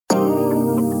If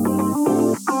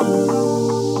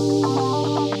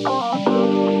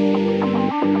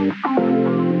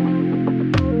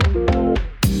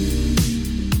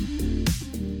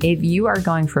you are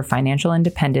going for financial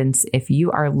independence, if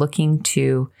you are looking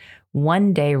to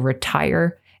one day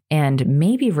retire and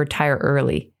maybe retire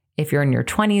early, if you're in your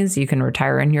 20s, you can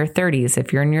retire in your 30s.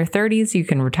 If you're in your 30s, you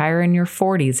can retire in your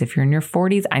 40s. If you're in your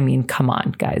 40s, I mean, come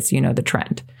on, guys, you know the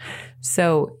trend.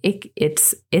 So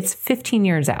it's 15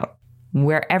 years out.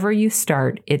 Wherever you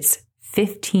start, it's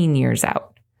 15 years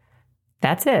out.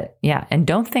 That's it. Yeah. And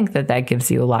don't think that that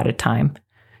gives you a lot of time.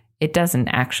 It doesn't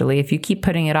actually. If you keep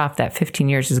putting it off, that 15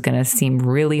 years is going to seem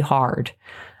really hard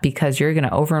because you're going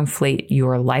to overinflate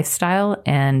your lifestyle,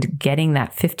 and getting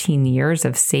that 15 years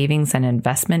of savings and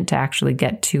investment to actually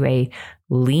get to a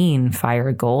lean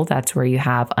FIRE goal, that's where you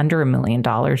have under $1 million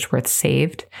worth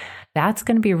saved. That's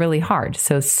going to be really hard.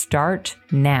 So start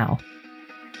now.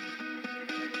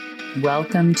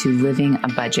 Welcome to Living a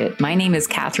Budget. My name is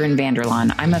Catherine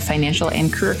Vanderlaan. I'm a financial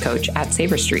and career coach at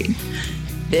Sabre Street.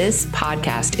 This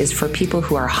podcast is for people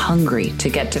who are hungry to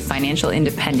get to financial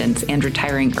independence and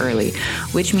retiring early,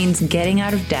 which means getting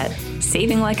out of debt,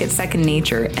 saving like it's second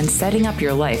nature, and setting up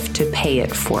your life to pay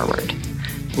it forward.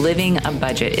 Living a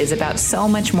Budget is about so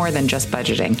much more than just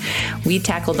budgeting. We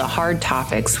tackle the hard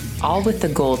topics, all with the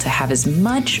goal to have as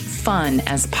much fun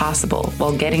as possible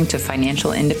while getting to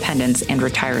financial independence and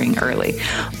retiring early,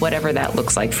 whatever that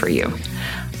looks like for you.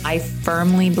 I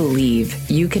firmly believe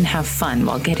you can have fun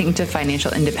while getting to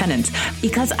financial independence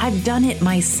because I've done it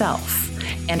myself,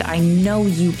 and I know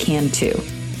you can too.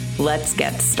 Let's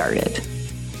get started.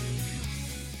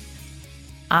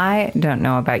 I don't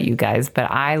know about you guys,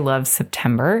 but I love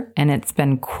September, and it's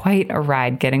been quite a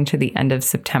ride getting to the end of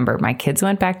September. My kids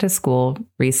went back to school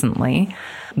recently.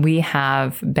 We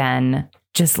have been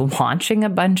just launching a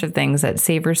bunch of things at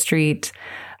Sabre Street.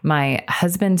 My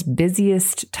husband's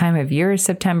busiest time of year is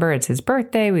September. It's his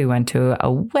birthday. We went to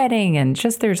a wedding, and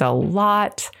just there's a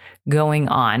lot going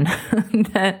on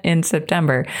in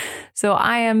September. So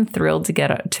I am thrilled to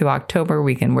get to October.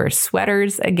 We can wear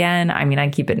sweaters again. I mean, I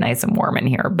keep it nice and warm in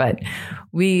here, but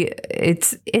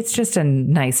it's just a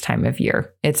nice time of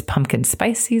year. It's pumpkin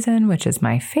spice season, which is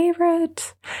my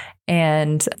favorite.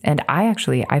 And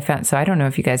I found, so I don't know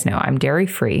if you guys know, I'm dairy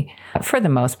free for the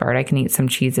most part. I can eat some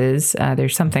cheeses.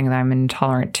 There's something that I'm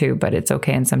intolerant to, but it's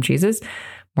okay in some cheeses,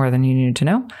 more than you needed to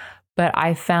know. But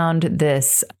I found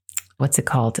this, what's it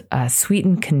called?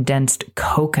 Sweetened condensed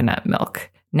coconut milk.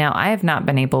 Now, I have not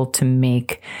been able to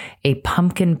make a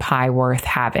pumpkin pie worth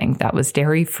having that was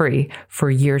dairy free for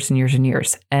years and years and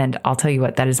years. And I'll tell you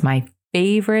what, that is my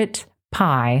favorite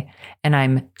pie. And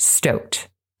I'm stoked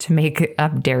to make a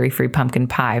dairy-free pumpkin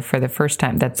pie for the first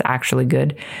time. That's actually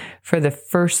good for the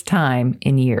first time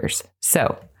in years.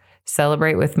 So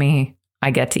celebrate with me.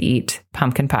 I get to eat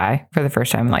pumpkin pie for the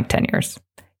first time in like 10 years.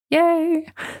 Yay.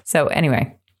 So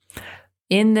anyway,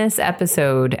 in this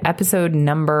episode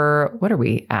number, what are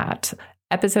we at?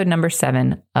 Episode number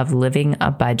 7 of Living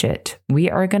a Budget, we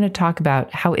are going to talk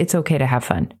about how it's okay to have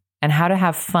fun and how to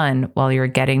have fun while you're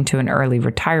getting to an early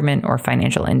retirement or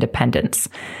financial independence.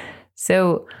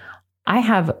 So I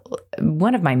have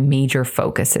one of my major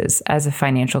focuses as a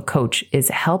financial coach is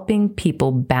helping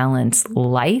people balance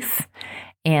life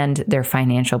and their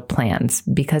financial plans,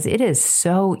 because it is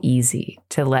so easy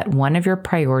to let one of your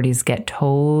priorities get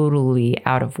totally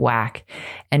out of whack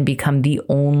and become the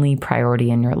only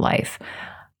priority in your life.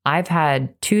 I've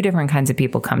had 2 different kinds of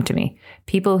people come to me.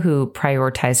 People who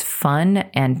prioritize fun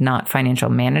and not financial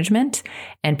management,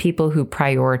 and people who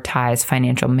prioritize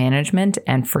financial management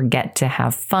and forget to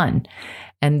have fun.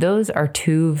 And those are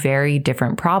 2 very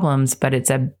different problems, but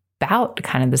it's about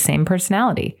kind of the same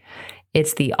personality.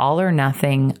 It's the all or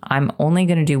nothing, I'm only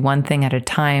going to do one thing at a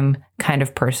time kind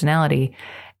of personality.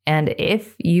 And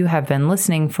if you have been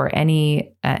listening for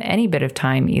any bit of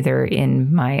time, either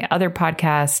in my other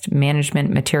podcast, management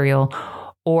material,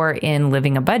 or in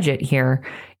Living a Budget here,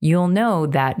 you'll know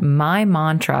that my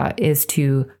mantra is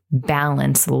to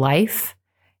balance life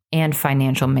and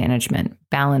financial management,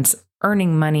 balance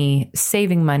earning money,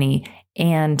 saving money,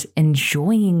 and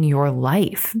enjoying your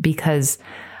life. Because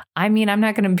I mean, I'm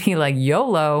not going to be like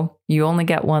YOLO, you only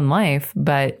get one life,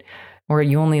 or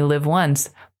you only live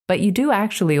once. But you do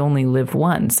actually only live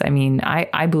once. I mean,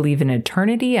 I believe in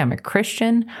eternity. I'm a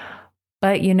Christian.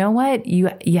 But you know what?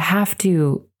 You have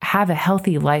to have a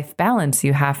healthy life balance.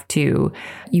 You have to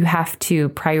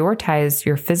prioritize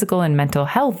your physical and mental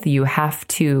health. You have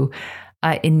to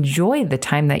enjoy the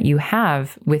time that you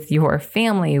have with your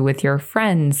family, with your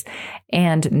friends,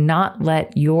 and not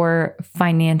let your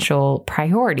financial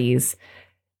priorities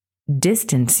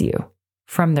distance you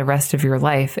from the rest of your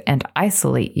life and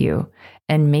isolate you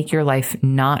and make your life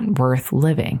not worth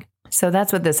living. So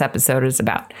that's what this episode is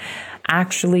about.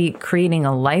 Actually creating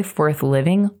a life worth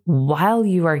living while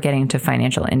you are getting to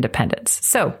financial independence.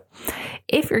 So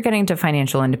if you're getting to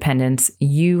financial independence,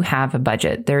 you have a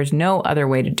budget. There's no other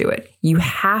way to do it. You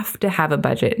have to have a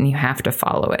budget and you have to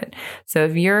follow it. So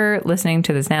if you're listening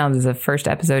to this now, this is the first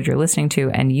episode you're listening to,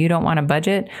 and you don't want a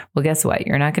budget, well, guess what?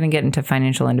 You're not going to get into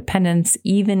financial independence.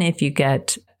 Even if you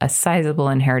get a sizable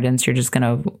inheritance, you're just going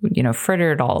to,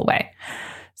 fritter it all away.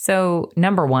 So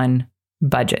number one,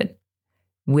 budget.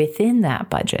 Within that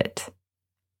budget,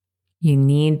 you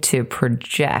need to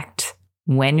project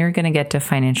when you're going to get to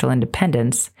financial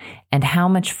independence and how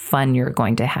much fun you're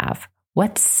going to have.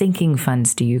 What sinking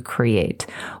funds do you create?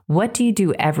 What do you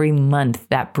do every month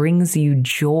that brings you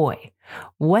joy?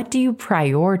 What do you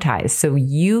prioritize so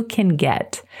you can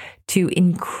get to this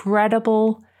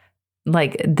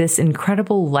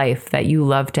incredible life that you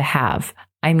love to have?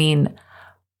 I mean,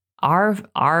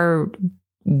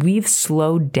 we've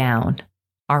slowed down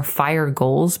our FIRE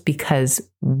goals because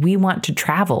we want to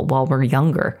travel while we're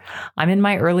younger. I'm in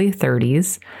my early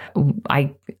 30s.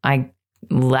 I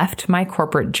left my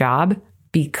corporate job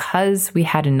because we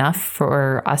had enough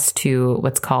for us to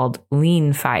what's called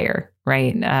lean FIRE,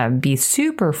 right? Be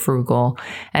super frugal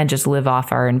and just live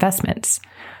off our investments.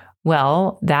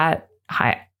 Well,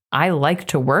 I like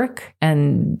to work,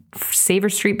 and Savor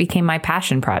Street became my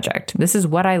passion project. This is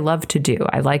what I love to do.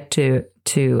 I like to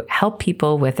help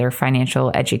people with their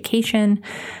financial education.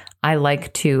 I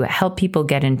like to help people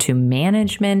get into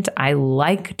management. I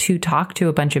like to talk to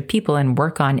a bunch of people and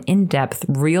work on in-depth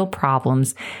real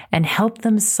problems and help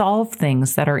them solve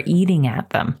things that are eating at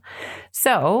them.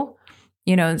 So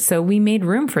we made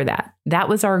room for that. That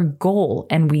was our goal,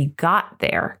 and we got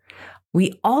there.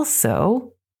 We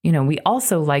also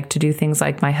like to do things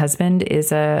like my husband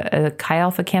is a Chi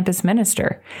Alpha campus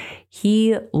minister.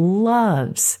 He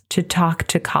loves to talk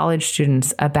to college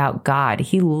students about God.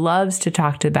 He loves to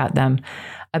talk to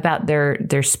about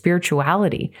their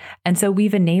spirituality. And so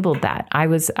we've enabled that.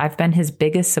 I've been his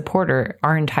biggest supporter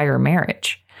our entire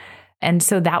marriage. And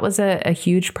so that was a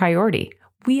huge priority.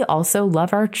 We also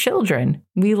love our children.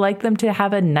 We like them to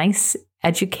have a nice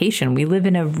education. We live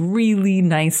in a really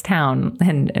nice town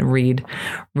and read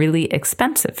really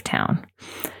expensive town.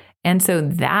 And so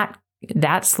that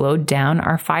slowed down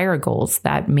our FIRE goals.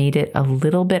 That made it a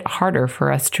little bit harder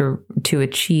for us to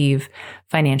achieve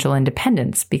financial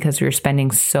independence because we were spending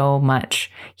so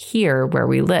much here where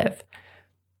we live.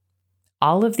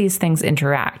 All of these things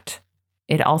interact.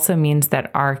 It also means that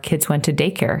our kids went to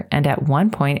daycare. And at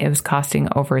one point, it was costing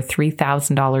over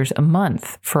 $3,000 a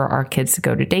month for our kids to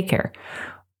go to daycare.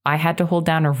 I had to hold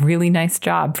down a really nice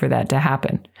job for that to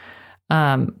happen.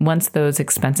 Once those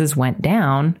expenses went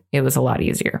down, it was a lot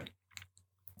easier.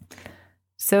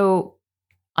 So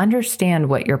understand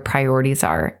what your priorities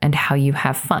are and how you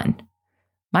have fun.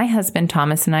 My husband,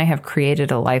 Thomas, and I have created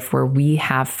a life where we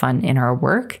have fun in our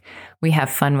work, we have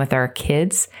fun with our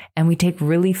kids, and we take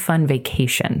really fun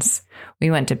vacations.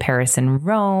 We went to Paris and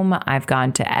Rome. I've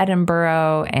gone to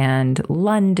Edinburgh and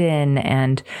London,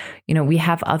 and, we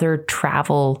have other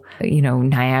travel,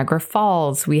 Niagara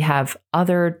Falls. We have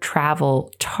other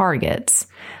travel targets,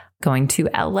 going to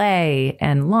LA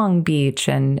and Long Beach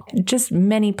and just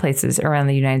many places around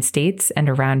the United States and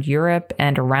around Europe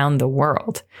and around the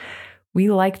world. We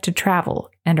like to travel,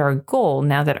 and our goal,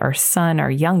 now that our son,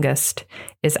 our youngest,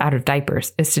 is out of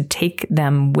diapers, is to take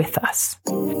them with us.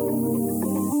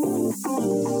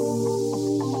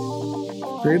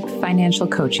 Group Financial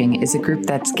Coaching is a group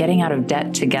that's getting out of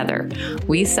debt together.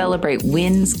 We celebrate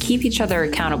wins, keep each other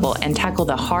accountable, and tackle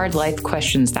the hard life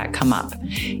questions that come up.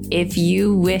 If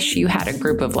you wish you had a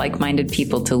group of like-minded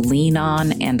people to lean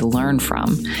on and learn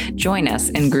from, join us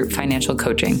in Group Financial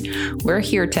Coaching. We're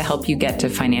here to help you get to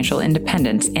financial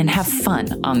independence and have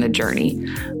fun on the journey.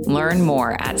 Learn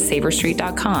more at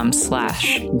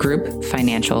saverstreet.com/group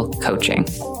financial coaching.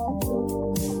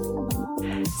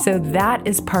 So that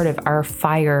is part of our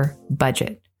FIRE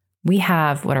budget. We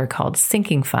have what are called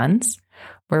sinking funds,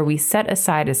 where we set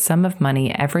aside a sum of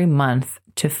money every month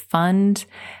to fund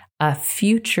a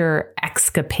future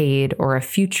escapade or a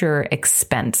future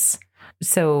expense.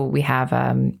 So we have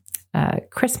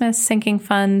Christmas sinking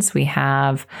funds. We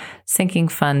have sinking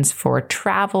funds for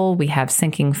travel. We have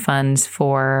sinking funds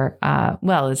for,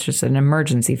 it's just an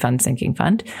emergency fund sinking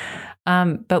fund.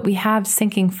 But we have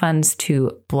sinking funds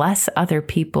to bless other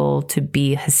people, to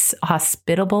be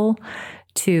hospitable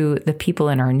to the people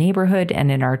in our neighborhood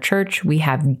and in our church. We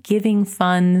have giving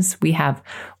funds. We have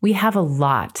a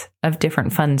lot of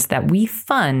different funds that we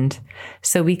fund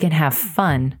so we can have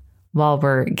fun while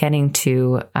we're getting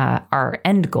to our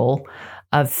end goal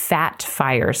of fat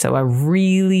FIRE. So a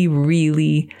really,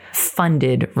 really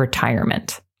funded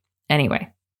retirement.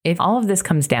 Anyway, if all of this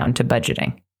comes down to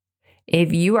budgeting,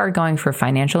 if you are going for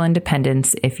financial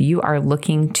independence, if you are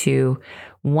looking to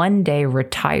one day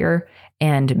retire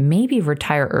and maybe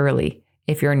retire early,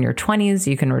 if you're in your 20s,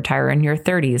 you can retire in your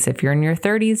 30s. If you're in your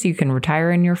 30s, you can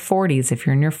retire in your 40s. If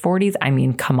you're in your 40s, I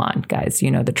mean, come on, guys,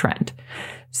 you know the trend.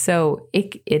 So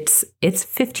it's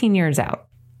 15 years out.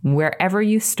 Wherever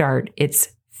you start,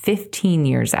 it's 15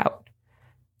 years out.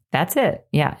 That's it.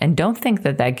 Yeah. And don't think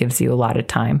that that gives you a lot of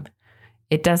time.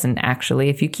 It doesn't actually.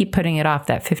 If you keep putting it off,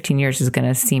 that 15 years is going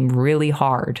to seem really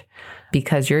hard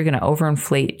because you're going to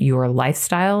overinflate your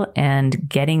lifestyle, and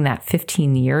getting that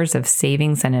 15 years of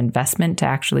savings and investment to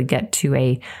actually get to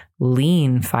a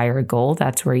lean FIRE goal.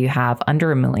 That's where you have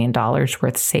under $1 million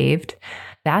worth saved.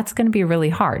 That's going to be really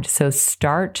hard. So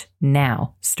start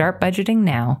now. Start budgeting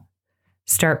now.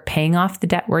 Start paying off the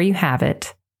debt where you have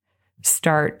it.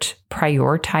 Start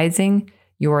prioritizing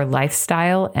your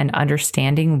lifestyle and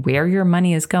understanding where your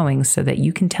money is going so that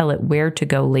you can tell it where to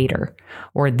go later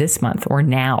or this month or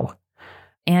now.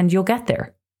 And you'll get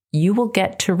there. You will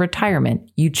get to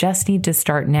retirement. You just need to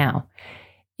start now.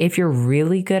 If you're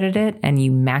really good at it and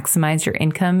you maximize your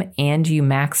income and you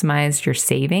maximize your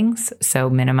savings, so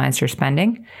minimize your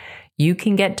spending, you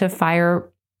can get to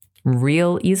FIRE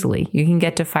real easily. You can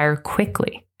get to FIRE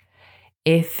quickly.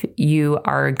 If you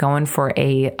are going for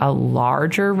a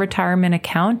larger retirement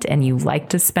account and you like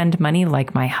to spend money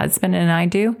like my husband and I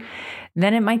do,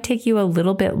 then it might take you a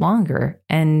little bit longer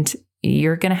and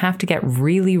you're going to have to get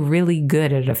really, really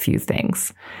good at a few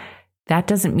things. That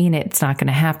doesn't mean it's not going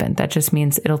to happen. That just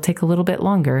means it'll take a little bit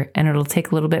longer and it'll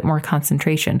take a little bit more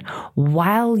concentration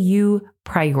while you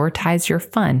prioritize your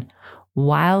fun,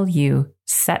 while you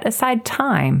set aside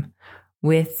time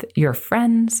with your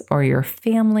friends or your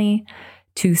family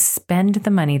to spend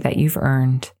the money that you've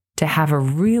earned, to have a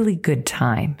really good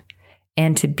time,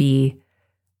 and to be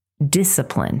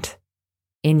disciplined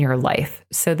in your life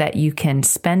so that you can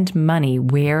spend money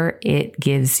where it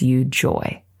gives you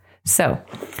joy. So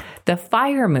the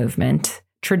FIRE movement,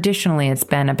 traditionally it's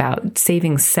been about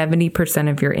saving 70%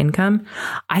 of your income.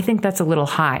 I think that's a little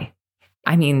high.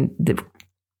 I mean,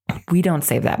 we don't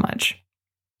save that much.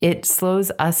 It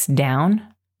slows us down.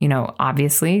 You know,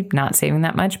 obviously not saving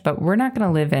that much, but we're not going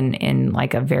to live in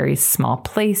like a very small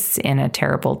place in a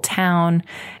terrible town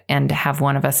and have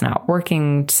one of us not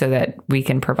working so that we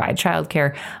can provide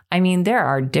childcare. I mean, there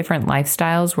are different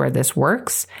lifestyles where this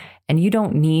works, and you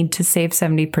don't need to save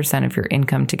 70% of your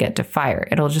income to get to FIRE.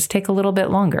 It'll just take a little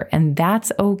bit longer, and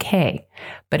that's okay.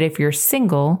 But if you're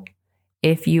single,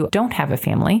 if you don't have a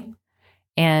family,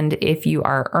 and if you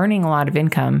are earning a lot of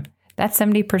income, that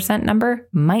 70% number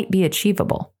might be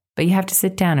achievable, but you have to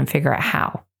sit down and figure out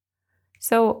how.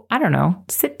 So I don't know,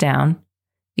 sit down.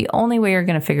 The only way you're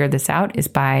going to figure this out is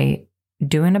by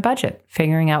doing a budget,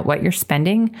 figuring out what you're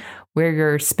spending, where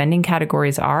your spending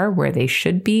categories are, where they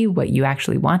should be, what you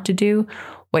actually want to do,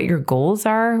 what your goals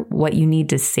are, what you need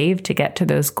to save to get to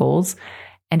those goals.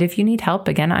 And if you need help,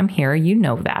 again, I'm here. You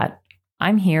know that.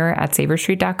 I'm here at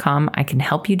SavorStreet.com. I can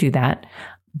help you do that.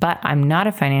 But I'm not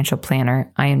a financial planner.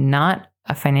 I am not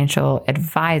a financial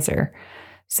advisor.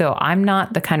 So I'm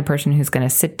not the kind of person who's going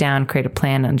to sit down, create a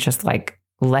plan, and just like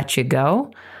let you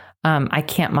go. I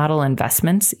can't model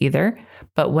investments either.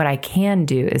 But what I can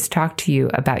do is talk to you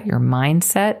about your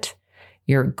mindset,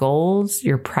 your goals,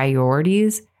 your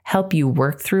priorities, help you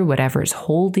work through whatever is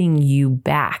holding you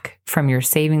back from your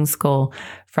savings goal,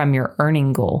 from your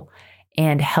earning goal,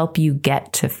 and help you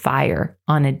get to FIRE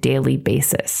on a daily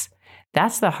basis.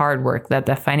 That's the hard work that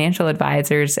the financial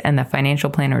advisors and the financial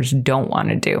planners don't want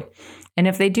to do. And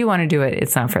if they do want to do it,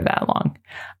 it's not for that long.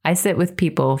 I sit with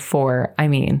people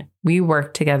we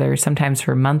work together sometimes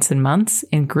for months and months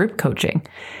in group coaching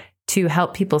to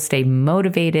help people stay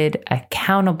motivated,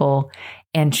 accountable,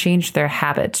 and change their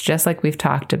habits, just like we've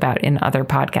talked about in other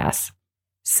podcasts.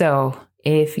 So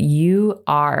if you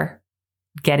are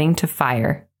getting to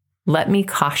FIRE, let me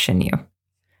caution you.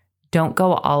 Don't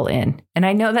go all in. And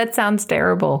I know that sounds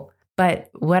terrible, but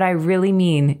what I really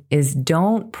mean is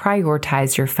don't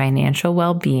prioritize your financial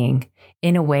well-being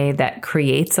in a way that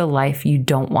creates a life you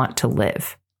don't want to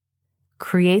live.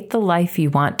 Create the life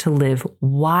you want to live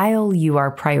while you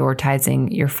are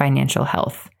prioritizing your financial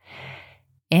health.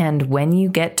 And when you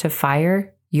get to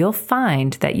FIRE, you'll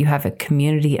find that you have a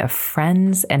community of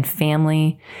friends and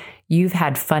family. You've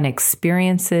had fun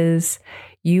experiences.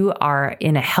 You are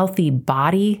in a healthy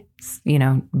body,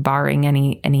 barring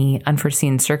any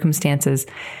unforeseen circumstances.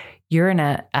 you're in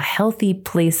a healthy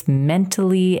place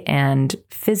mentally and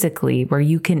physically where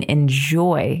you can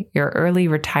enjoy your early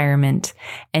retirement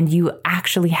and you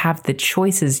actually have the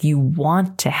choices you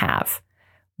want to have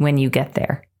when you get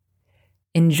there.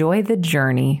 Enjoy the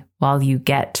journey while you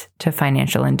get to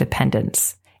financial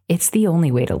independence. It's the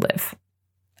only way to live.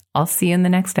 I'll see you in the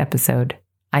next episode.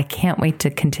 I can't wait to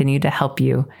continue to help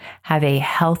you have a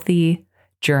healthy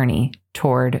journey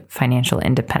toward financial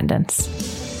independence.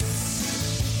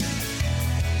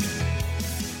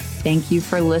 Thank you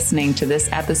for listening to this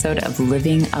episode of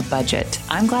Living a Budget.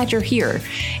 I'm glad you're here.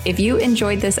 If you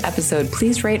enjoyed this episode,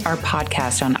 please rate our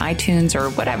podcast on iTunes or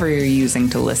whatever you're using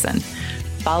to listen.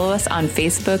 Follow us on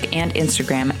Facebook and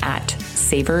Instagram at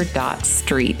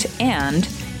savor.street. And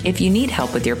if you need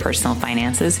help with your personal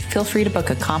finances, feel free to book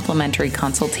a complimentary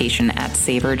consultation at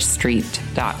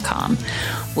savorstreet.com.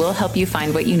 We'll help you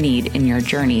find what you need in your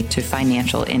journey to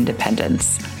financial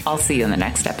independence. I'll see you in the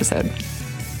next episode.